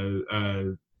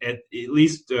at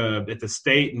least at the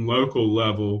state and local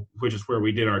level, which is where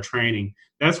we did our training,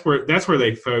 that's where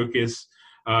they focus.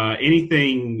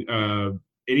 Anything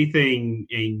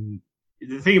in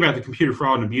the thing about the Computer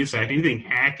Fraud and Abuse Act, anything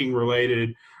hacking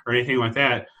related or anything like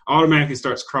that, automatically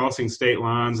starts crossing state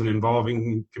lines and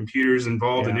involving computers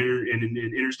involved in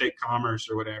interstate commerce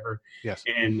or whatever. Yes,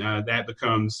 and that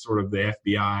becomes sort of the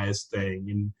FBI's thing,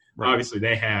 and obviously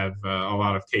they have a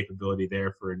lot of capability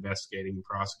there for investigating and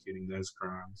prosecuting those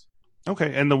crimes.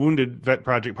 Okay, and the Wounded Vet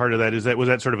Project part of that was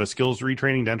that sort of a skills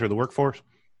retraining to enter the workforce?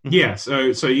 Yeah,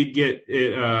 so you'd get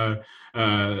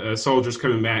soldiers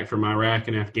coming back from Iraq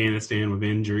and Afghanistan with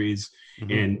injuries,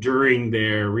 and during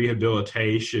their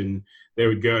rehabilitation, they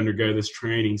would undergo this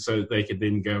training so that they could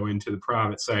then go into the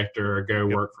private sector or go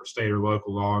work for state or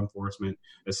local law enforcement,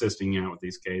 assisting out with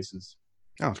these cases.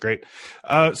 Oh, that's great.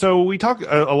 So we talk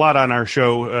a lot on our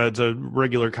show. It's a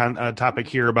regular topic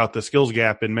here about the skills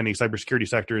gap in many cybersecurity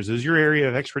sectors. Is your area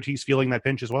of expertise feeling that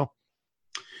pinch as well?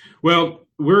 Well,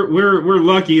 we're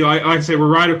lucky. Like I say, we're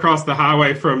right across the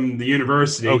highway from the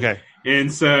university. Okay.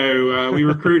 And so we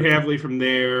recruit heavily from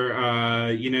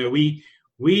there.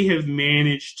 We have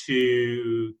managed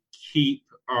to keep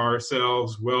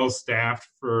ourselves well staffed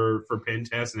for pen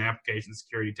tests and application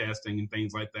security testing and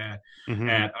things like that.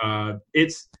 Mm-hmm.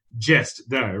 It's just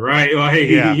though, right? Like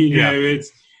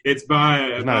it's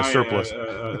by not a surplus,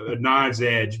 a knife's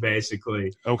edge,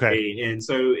 basically. Okay, and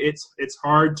so it's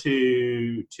hard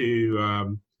to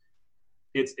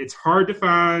it's hard to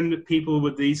find people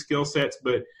with these skill sets.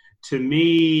 But to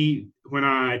me, when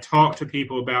I talk to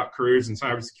people about careers in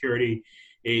cybersecurity,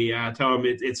 I tell them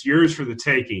it's yours for the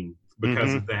taking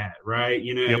because of that, right?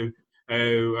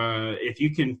 If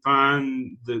you can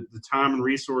find the time and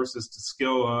resources to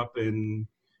skill up in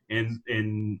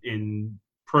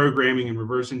programming and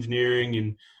reverse engineering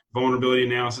and vulnerability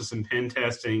analysis and pen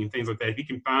testing and things like that, if you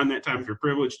can find that time, if you're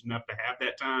privileged enough to have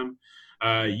that time,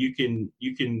 you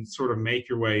can sort of make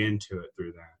your way into it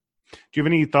through that. Do you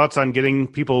have any thoughts on getting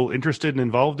people interested and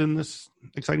involved in this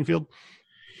exciting field?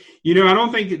 I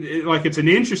don't think it's an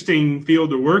interesting field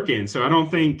to work in. So I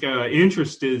don't think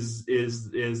interest is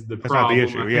the problem. That's not the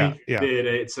issue. I think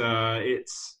that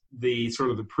it's the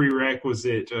sort of the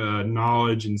prerequisite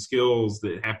knowledge and skills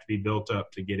that have to be built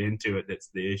up to get into it. That's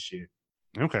the issue.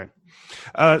 Okay.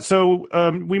 So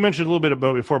we mentioned a little bit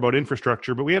before about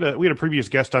infrastructure, but we had a previous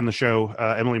guest on the show,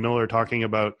 Emily Miller, talking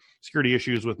about security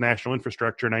issues with national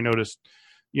infrastructure. And I noticed,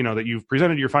 that you've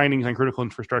presented your findings on critical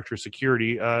infrastructure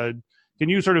security. Can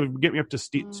you sort of get me up to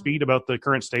speed about the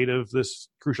current state of this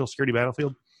crucial security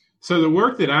battlefield? So the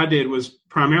work that I did was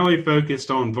primarily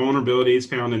focused on vulnerabilities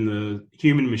found in the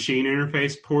human-machine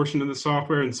interface portion of the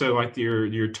software. And so like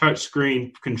your touch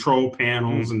screen control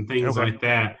panels and things like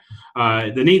that.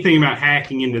 The neat thing about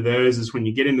hacking into those is when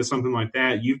you get into something like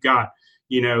that, you've got,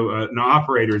 an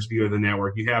operator's view of the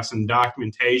network. You have some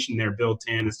documentation there built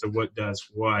in as to what does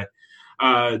what.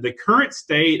 The current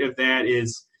state of that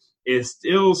is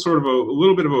still sort of a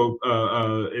little bit of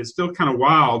it's still kind of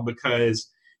wild because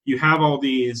you have all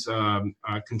these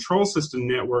control system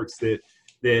networks that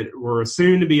were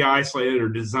assumed to be isolated or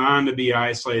designed to be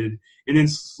isolated, and then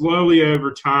slowly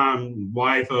over time,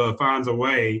 life finds a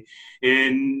way,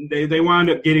 and they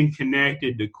wind up getting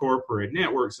connected to corporate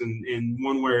networks in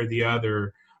one way or the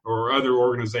other, or other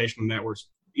organizational networks,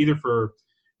 either for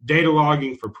data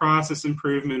logging for process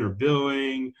improvement or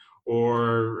billing,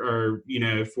 or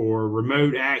for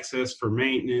remote access for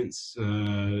maintenance,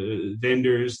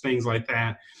 vendors, things like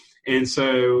that. And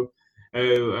so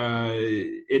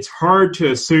it's hard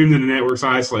to assume that the network's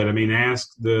isolated. I mean,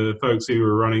 ask the folks who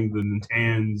are running the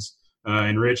Natanz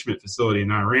enrichment facility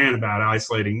in Iran about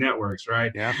isolating networks,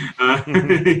 right? Yeah.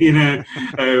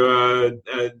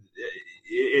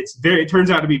 It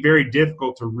turns out to be very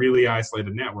difficult to really isolate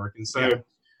a network. And so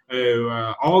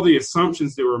all the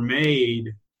assumptions that were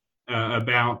made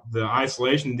about the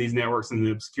isolation of these networks and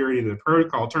the obscurity of the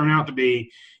protocol turn out to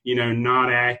be,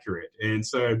 not accurate. And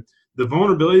so the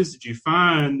vulnerabilities that you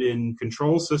find in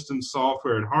control systems,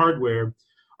 software, and hardware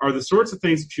are the sorts of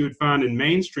things that you would find in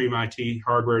mainstream IT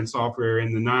hardware and software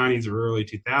in the 90s or early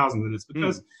 2000s. And it's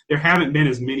because there haven't been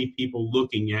as many people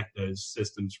looking at those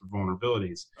systems for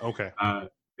vulnerabilities. Okay.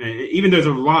 Even though there's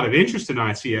a lot of interest in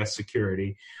ICS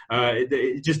security,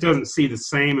 it just doesn't see the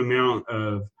same amount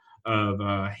of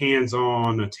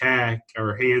hands-on attack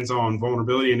or hands-on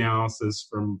vulnerability analysis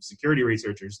from security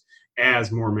researchers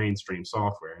as more mainstream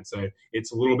software. And so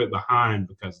it's a little bit behind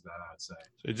because of that, I'd say.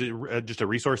 So is it just a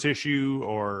resource issue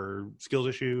or skills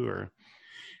issue, or?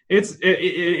 It's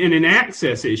an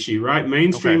access issue, right?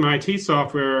 Mainstream IT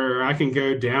software, I can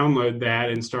go download that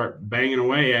and start banging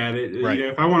away at it. Right.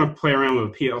 If I want to play around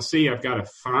with a PLC, I've got to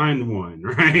find one,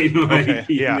 right?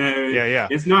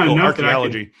 It's not enough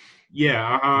archaeology. that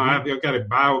I can, I've got to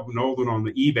buy an old one on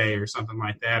the eBay or something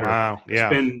like that. Wow. Or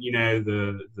spend,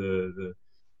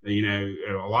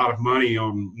 a lot of money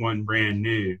on one brand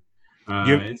new.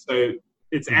 And so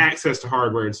it's access to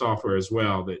hardware and software as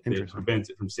well that prevents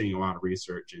it from seeing a lot of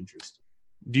research interest.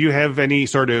 Do you have any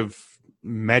sort of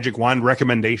magic wand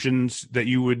recommendations that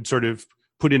you would sort of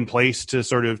put in place to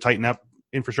sort of tighten up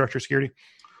infrastructure security?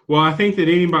 Well, I think that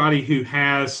anybody who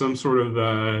has some sort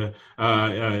of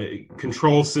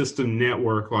control system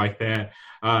network like that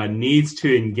needs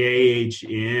to engage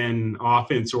in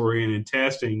offense-oriented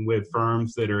testing with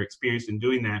firms that are experienced in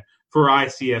doing that for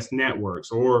ICS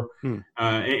networks, or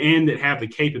and that have the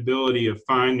capability of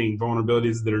finding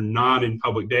vulnerabilities that are not in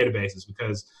public databases,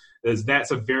 because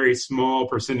that's a very small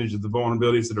percentage of the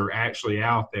vulnerabilities that are actually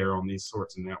out there on these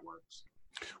sorts of networks.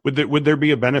 Would there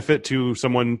be a benefit to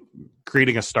someone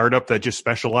creating a startup that just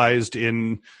specialized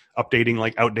in updating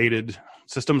like outdated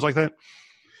systems like that?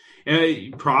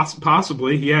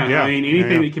 Possibly, yeah. I mean,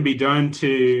 anything that can be done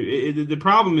to the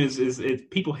problem is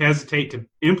people hesitate to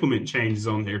implement changes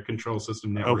on their control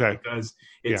system network because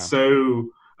it's so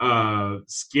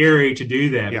scary to do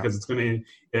that because it's going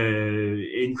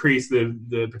to increase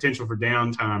the potential for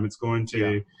downtime. It's going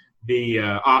to be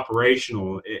an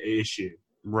operational issue.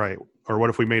 Right. Or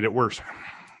what if we made it worse?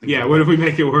 Yeah, what if we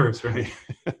make it worse, right?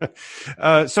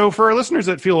 So for our listeners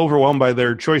that feel overwhelmed by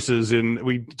their choices, and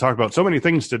we talked about so many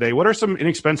things today, what are some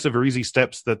inexpensive or easy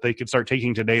steps that they could start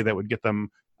taking today that would get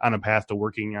them on a path to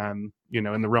working on,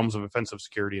 in the realms of offensive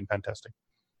security and pen testing?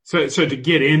 So to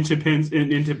get into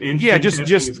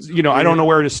I don't know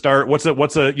where to start. What's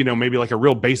a maybe like a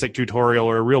real basic tutorial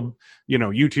or a real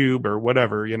YouTube or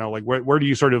whatever, like where do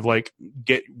you sort of like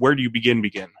where do you begin?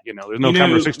 There's no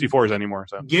Commodore 64s anymore.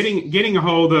 So getting a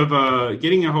hold of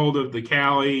the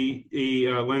Kali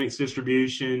Linux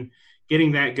distribution,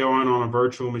 getting that going on a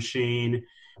virtual machine,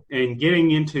 and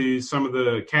getting into some of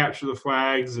the capture the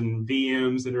flags and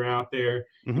VMs that are out there,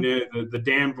 the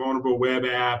damn vulnerable web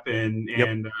app and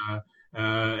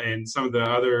some of the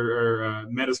other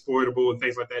Metasploitable and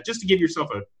things like that, just to give yourself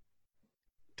a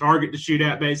target to shoot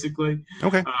at, basically.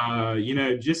 Okay.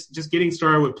 Just getting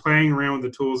started with playing around with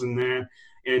the tools in that,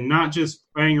 and not just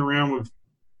playing around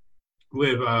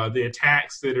with the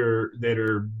attacks that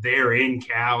are there in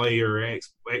Kali or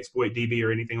Exploit DB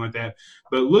or anything like that,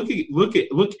 but look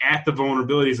at the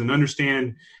vulnerabilities and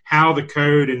understand how the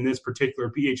code in this particular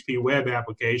PHP web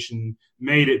application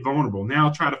made it vulnerable. Now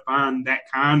try to find that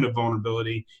kind of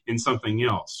vulnerability in something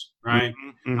else, right?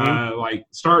 Mm-hmm. Like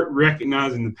start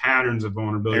recognizing the patterns of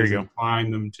vulnerabilities and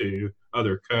applying them to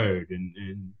other code,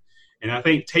 and I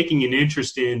think taking an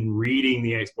interest in reading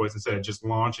the exploits instead of just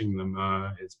launching them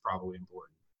is probably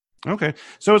important. Okay.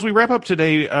 So as we wrap up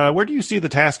today, where do you see the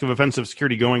task of offensive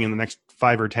security going in the next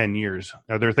 5 or 10 years?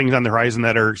 Are there things on the horizon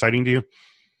that are exciting to you?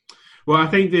 Well, I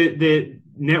think that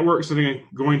networks are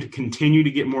going to continue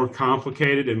to get more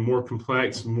complicated and more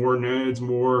complex, more nodes,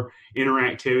 more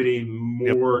interactivity,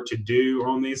 more to do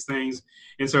on these things.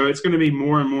 And so it's going to be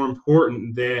more and more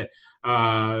important that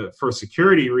for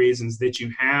security reasons that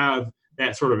you have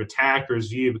that sort of attacker's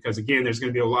view, because again, there's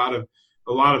going to be a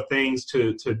lot of things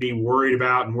to be worried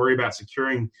about and worry about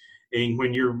securing, and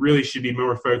when you really should be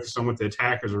more focused on what the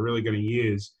attackers are really going to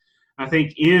use. I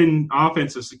think in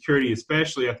offensive security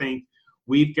especially, I think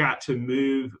we've got to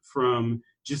move from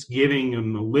just giving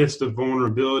them a list of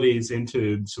vulnerabilities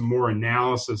into some more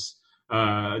analysis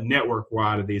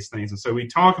network-wide of these things. And so we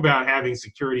talk about having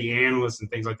security analysts and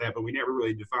things like that, but we never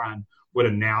really define what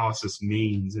analysis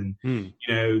means. And,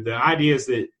 the idea is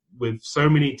that with so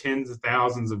many tens of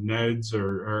thousands of nodes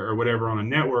or whatever on a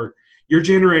network, you're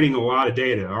generating a lot of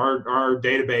data. Our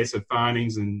database of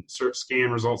findings and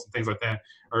scan results and things like that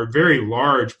are very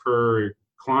large per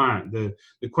client.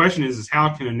 The question is how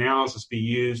can analysis be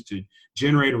used to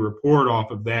generate a report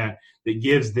off of that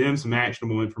gives them some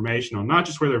actionable information on not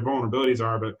just where their vulnerabilities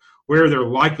are, but where they're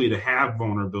likely to have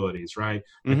vulnerabilities, right?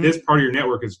 Mm-hmm. But this part of your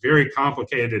network is very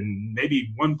complicated, and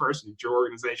maybe one person at your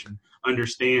organization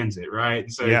understands it, right?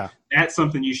 And so that's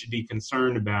something you should be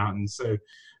concerned about. And so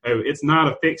it's not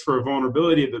a fix for a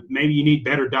vulnerability, but maybe you need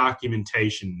better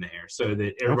documentation there so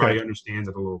that everybody understands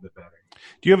it a little bit better.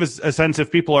 Do you have a sense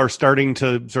if people are starting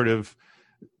to sort of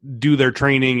do their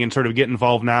training and sort of get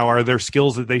involved now? Are there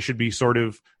skills that they should be sort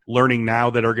of learning now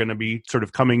that are going to be sort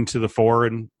of coming to the fore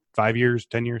in 5 years,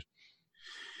 10 years?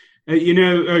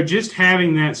 Just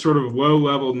having that sort of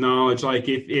low-level knowledge, like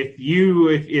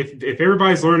if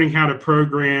everybody's learning how to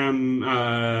program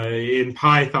in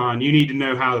Python, you need to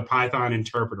know how the Python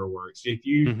interpreter works. If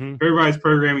everybody's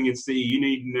programming in C, you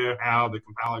need to know how the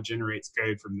compiler generates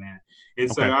code from that.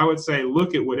 And so I would say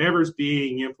look at whatever's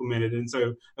being implemented. And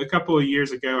so a couple of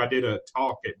years ago, I did a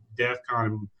talk at DEF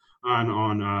CON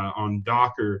on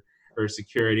Docker or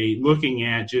security, looking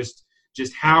at just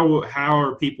how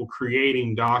are people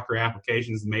creating Docker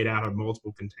applications made out of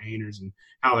multiple containers and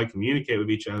how they communicate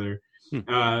with each other.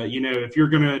 If you're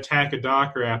going to attack a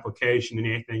Docker application and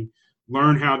anything,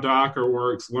 learn how Docker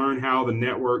works, learn how the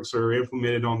networks are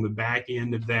implemented on the back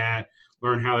end of that,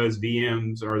 learn how those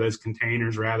VMs or those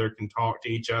containers rather can talk to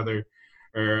each other,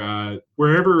 or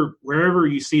wherever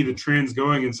you see the trends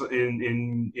going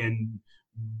in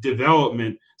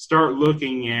development, start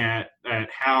looking at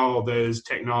how those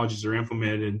technologies are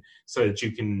implemented so that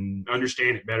you can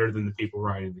understand it better than the people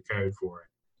writing the code for it.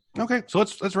 Okay, so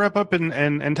let's wrap up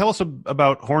and tell us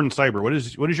about Horn Cyber.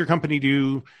 What does your company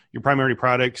do? Your primary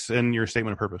products and your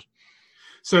statement of purpose.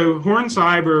 So Horn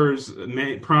Cyber's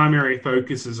primary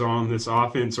focus is on this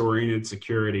offense-oriented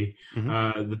security,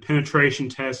 the penetration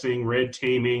testing, red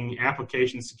teaming,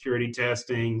 application security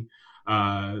testing,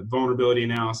 vulnerability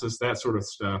analysis, that sort of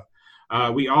stuff.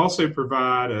 We also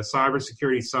provide a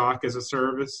cybersecurity SOC as a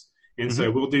service, and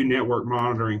so we'll do network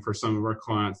monitoring for some of our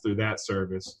clients through that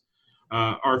service.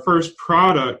 Our first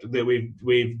product that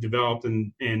we've developed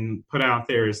and put out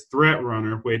there is Threat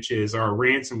Runner, which is our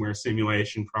ransomware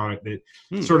simulation product that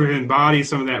sort of embodies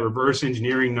some of that reverse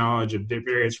engineering knowledge of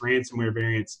various ransomware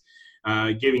variants,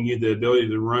 giving you the ability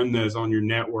to run those on your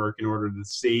network in order to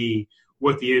see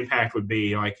what the impact would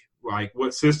be, like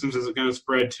what systems is it going to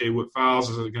spread to, what files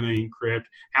is it going to encrypt,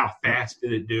 how fast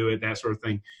did it do it, that sort of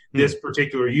thing. This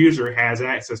particular user has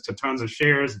access to tons of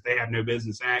shares that they have no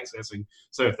business accessing.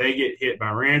 So if they get hit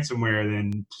by ransomware,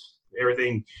 then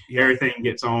everything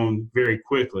gets on very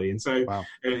quickly. And so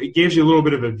it gives you a little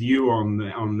bit of a view on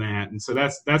that. And so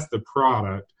that's the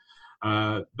product.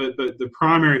 But the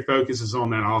primary focus is on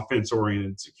that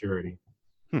offense-oriented security.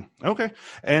 Okay.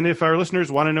 And if our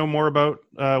listeners want to know more about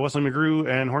Wesley McGrew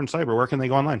and Horn Cyber, where can they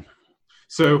go online?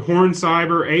 So Horn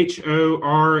Cyber,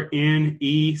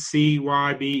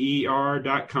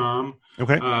 HORNECYBER.com.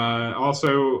 Okay.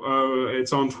 Also,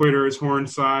 it's on Twitter as Horn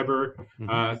Cyber.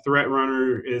 Threat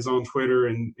Runner is on Twitter,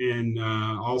 and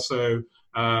also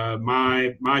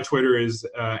my Twitter is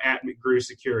at McGrew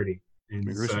Security. And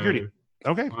McGrew Security.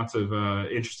 Okay. Lots of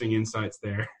interesting insights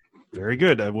there. Very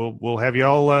good. We'll have you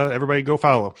all, everybody go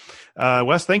follow.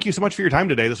 Wes, thank you so much for your time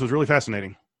today. This was really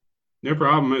fascinating. No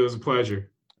problem. It was a pleasure.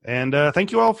 And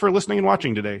thank you all for listening and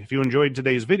watching today. If you enjoyed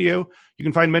today's video, you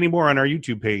can find many more on our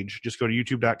YouTube page. Just go to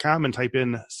youtube.com and type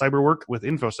in Cyberwork with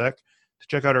InfoSec to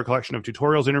check out our collection of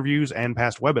tutorials, interviews, and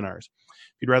past webinars.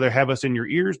 If you'd rather have us in your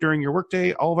ears during your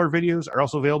workday, all of our videos are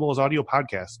also available as audio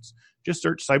podcasts. Just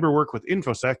search Cyberwork with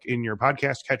InfoSec in your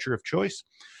podcast catcher of choice.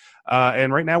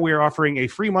 And right now we are offering a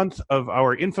free month of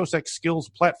our InfoSec skills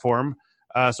platform.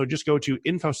 So just go to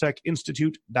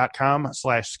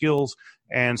infosecinstitute.com/skills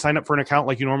and sign up for an account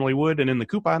like you normally would. And in the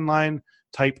coupon line,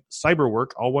 type Cyberwork,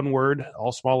 all one word,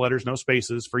 all small letters, no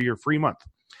spaces, for your free month.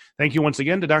 Thank you once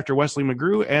again to Dr. Wesley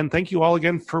McGrew, and thank you all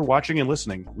again for watching and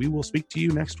listening. We will speak to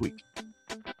you next week.